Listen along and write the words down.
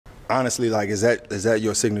Honestly, like, is that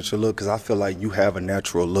your signature look? Because I feel like you have a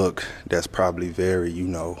natural look that's probably very,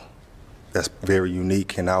 that's very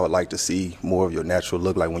unique, and I would like to see more of your natural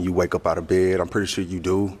look. Like when you wake up out of bed, I'm pretty sure you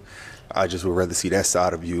do. I just would rather see that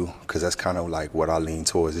side of you, because that's kind of like what I lean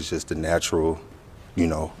towards. It's just the natural,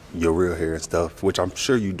 your real hair and stuff, which I'm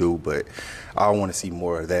sure you do, but I want to see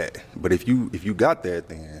more of that. But if you got that,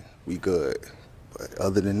 then we good. But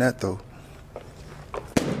other than that, though,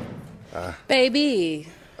 Baby,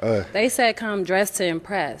 they said come dressed to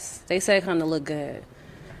impress. They said come to look good.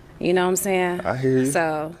 You know what I'm saying? I hear you.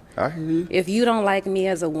 So I hear you. if you don't like me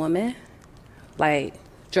as a woman, like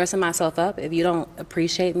dressing myself up, if you don't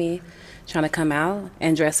appreciate me trying to come out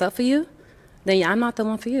and dress up for you, then I'm not the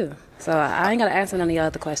one for you. So I ain't got to answer none of your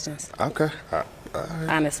other questions. Okay.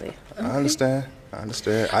 Honestly. I understand. I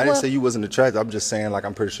didn't say you wasn't attractive. I'm just saying, like,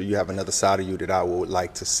 I'm pretty sure you have another side of you that I would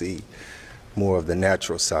like to see, more of the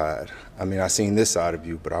natural side. I mean, I've seen this side of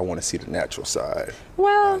you, but I want to see the natural side.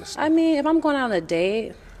 Well, honestly. I mean, if I'm going out on a date,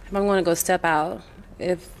 if I'm going to go step out,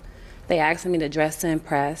 if they asking me to dress to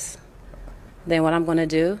impress, then what I'm going to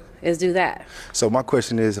do is do that. So my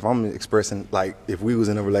question is, if I'm expressing, like, if we was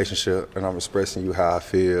in a relationship and I'm expressing you how I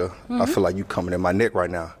feel like you coming in my neck right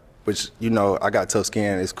now. Which, I got tough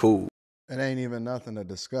skin. It's cool. It ain't even nothing to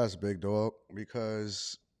discuss, big dog,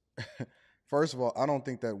 because first of all, I don't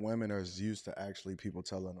think that women are as used to actually people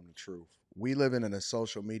telling them the truth. We live in a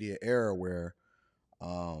social media era where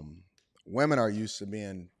women are used to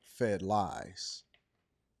being fed lies.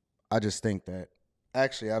 I just think that.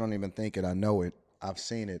 Actually, I don't even think it. I know it. I've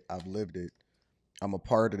seen it. I've lived it. I'm a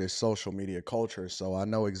part of this social media culture, so I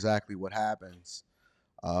know exactly what happens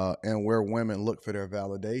and where women look for their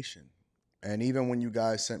validation. And even when you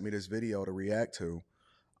guys sent me this video to react to,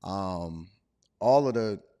 all of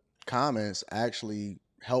the comments actually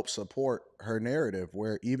help support her narrative,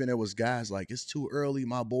 where even it was guys like, it's too early,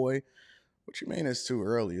 my boy. What you mean it's too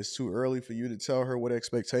early? It's too early for you to tell her what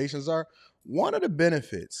expectations are? One of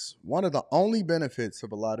the only benefits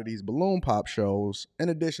of a lot of these balloon pop shows, in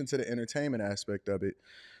addition to the entertainment aspect of it,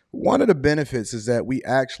 one of the benefits is that we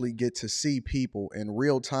actually get to see people in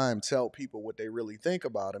real time tell people what they really think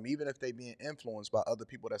about them, even if they being influenced by other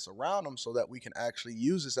people that's around them, so that we can actually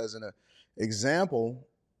use this as an example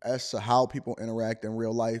as to how people interact in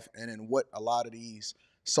real life and in what a lot of these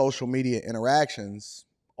social media interactions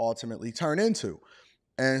ultimately turn into.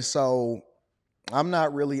 And so I'm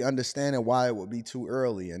not really understanding why it would be too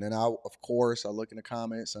early. And then of course, I look in the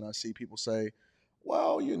comments and I see people say,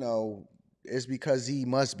 well, it's because he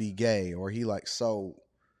must be gay, or he like, so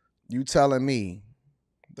you telling me,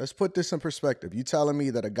 let's put this in perspective. You telling me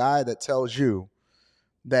that a guy that tells you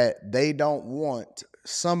that they don't want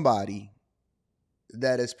somebody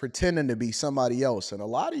that is pretending to be somebody else. And a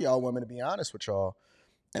lot of y'all women, to be honest with y'all,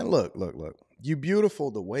 and look, you beautiful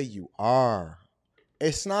the way you are.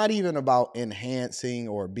 It's not even about enhancing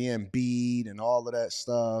or being bead and all of that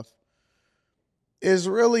stuff. It's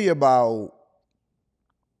really about,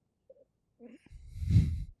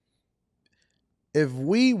 if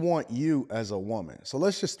we want you as a woman, so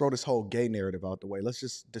let's just throw this whole gay narrative out the way. Let's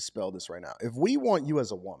just dispel this right now. If we want you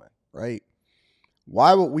as a woman, right?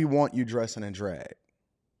 Why would we want you dressing in drag?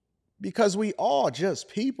 Because we all just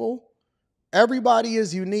people. Everybody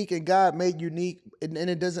is unique and God made unique, and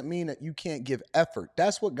it doesn't mean that you can't give effort.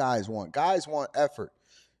 That's what guys want. Guys want effort.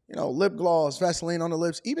 Lip gloss, Vaseline on the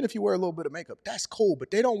lips, even if you wear a little bit of makeup, that's cool,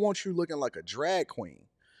 but they don't want you looking like a drag queen.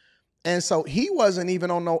 And so he wasn't even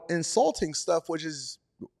on no insulting stuff, which is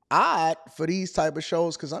odd for these type of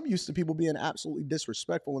shows, because I'm used to people being absolutely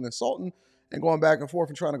disrespectful and insulting and going back and forth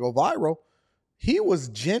and trying to go viral. He was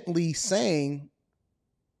gently saying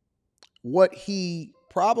what he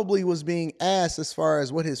probably was being asked as far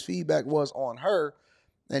as what his feedback was on her.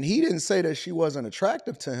 And he didn't say that she wasn't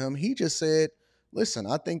attractive to him. He just said, listen,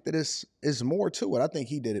 I think that is more to it. I think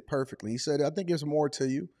he did it perfectly. He said, I think there's more to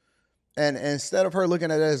you. And instead of her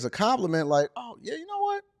looking at it as a compliment, like, oh, yeah, you know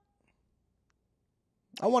what?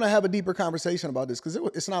 I want to have a deeper conversation about this, because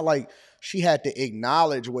it's not like she had to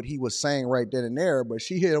acknowledge what he was saying right then and there, but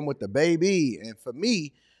she hit him with the baby. And for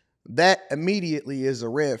me, that immediately is a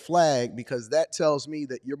red flag, because that tells me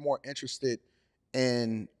that you're more interested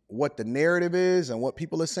in what the narrative is and what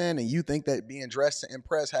people are saying, and you think that being dressed to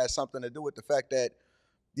impress has something to do with the fact that,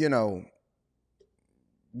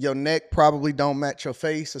 your neck probably don't match your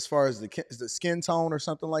face as far as the skin tone or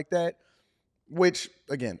something like that, which,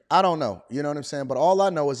 again, I don't know. You know what I'm saying? But all I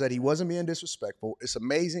know is that he wasn't being disrespectful. It's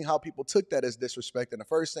amazing how people took that as disrespect. And the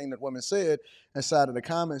first thing that women said inside of the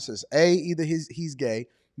comments is, A, either he's gay,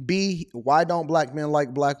 B, why don't black men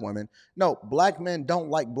like black women? No, black men don't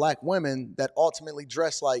like black women that ultimately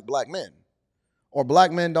dress like black men. or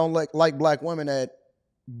black men don't like black women that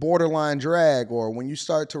borderline drag, or when you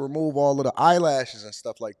start to remove all of the eyelashes and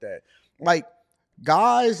stuff like that. Like,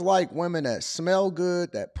 guys like women that smell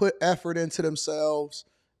good, that put effort into themselves,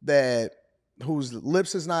 that whose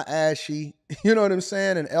lips is not ashy, you know what I'm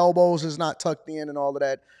saying, and elbows is not tucked in and all of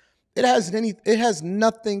that. It has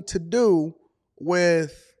nothing to do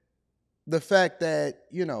with the fact that,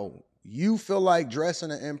 you know, you feel like dressing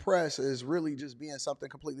to impress is really just being something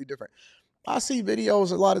completely different. I see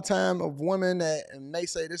videos a lot of time of women that, and they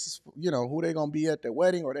say this is, you know, who they gonna be at their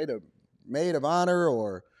wedding, or they the maid of honor,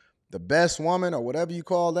 or the best woman, or whatever you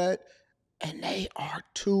call that, and they are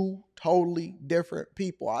two totally different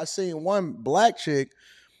people. I seen one black chick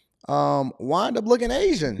wind up looking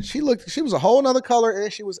Asian. She was a whole nother color,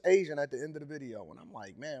 and she was Asian at the end of the video. And I'm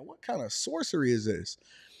like, man, what kind of sorcery is this?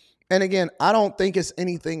 And again, I don't think it's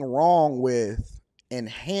anything wrong with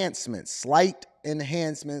enhancements, slight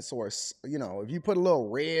enhancements, or, you know, if you put a little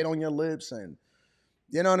red on your lips and,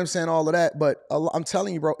 you know what I'm saying, all of that. But I'm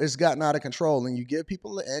telling you, bro, it's gotten out of control. And you give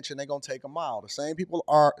people an inch and they're going to take a mile. Same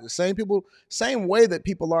way that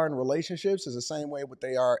people are in relationships is the same way what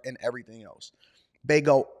they are in everything else. They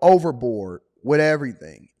go overboard with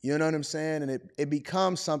everything. You know what I'm saying? And it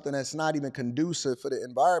becomes something that's not even conducive for the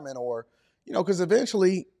environment, or, you know, because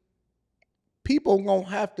eventually people going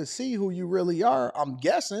to have to see who you really are. I'm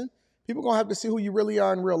guessing people going to have to see who you really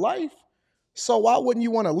are in real life. So why wouldn't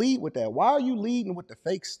you want to lead with that? Why are you leading with the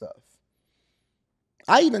fake stuff?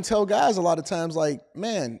 I even tell guys a lot of times, like,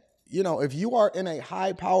 man, you know, if you are in a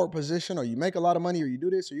high power position, or you make a lot of money, or you do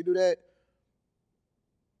this or you do that,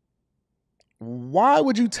 why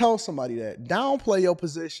would you tell somebody that? Downplay your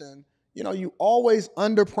position. You know, you always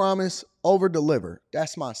under promise, over deliver.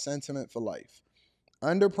 That's my sentiment for life.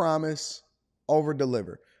 Under promise, over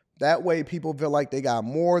deliver. That way people feel like they got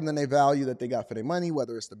more than they value that they got for their money,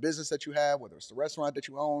 whether it's the business that you have, whether it's the restaurant that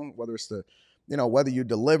you own, whether it's the, you know, whether you're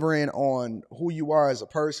delivering on who you are as a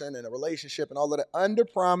person in a relationship and all of that. Under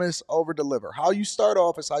promise, over deliver. How you start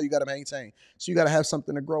off is how you got to maintain. So you got to have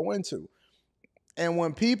something to grow into. And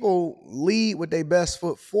when people lead with their best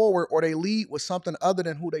foot forward, or they lead with something other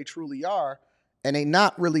than who they truly are, and they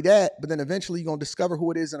not really that, but then eventually you're going to discover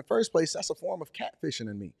who it is in the first place, that's a form of catfishing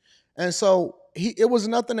in me. And so it was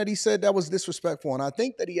nothing that he said that was disrespectful. And I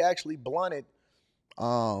think that he actually blunted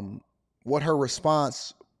what her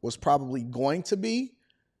response was probably going to be,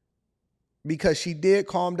 because she did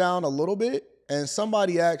calm down a little bit. And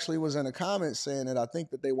somebody actually was in the comments saying that I think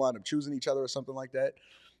that they wound up choosing each other or something like that.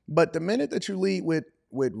 But the minute that you lead with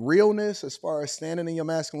realness, as far as standing in your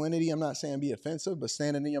masculinity, I'm not saying be offensive, but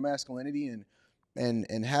standing in your masculinity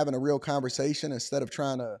and having a real conversation, instead of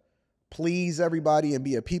trying to please everybody and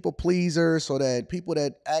be a people pleaser, so that people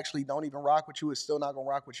that actually don't even rock with you is still not going to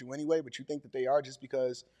rock with you anyway, but you think that they are just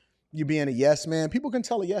because you're being a yes man. People can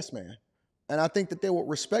tell a yes man. And I think that they will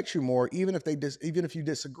respect you more, even if you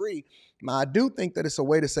disagree. Now, I do think that it's a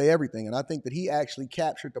way to say everything. And I think that he actually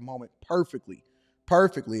captured the moment perfectly.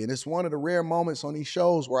 And it's one of the rare moments on these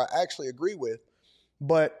shows where I actually agree with.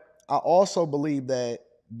 But I also believe that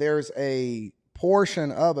there's a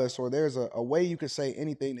portion of us, or there's a way you could say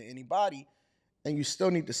anything to anybody, and you still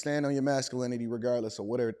need to stand on your masculinity regardless of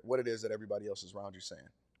what it is that everybody else is around you saying.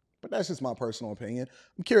 But that's just my personal opinion.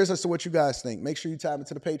 I'm curious as to what you guys think. Make sure you tap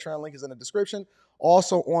into the Patreon. Link is in the description.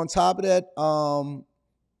 Also, on top of that,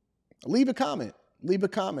 leave a comment.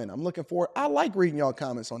 I'm looking forward. I like reading y'all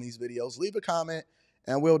comments on these videos. Leave a comment,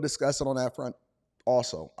 and we'll discuss it on that front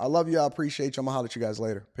also. I love you. I appreciate you. I'm going to holler at you guys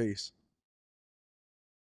later. Peace.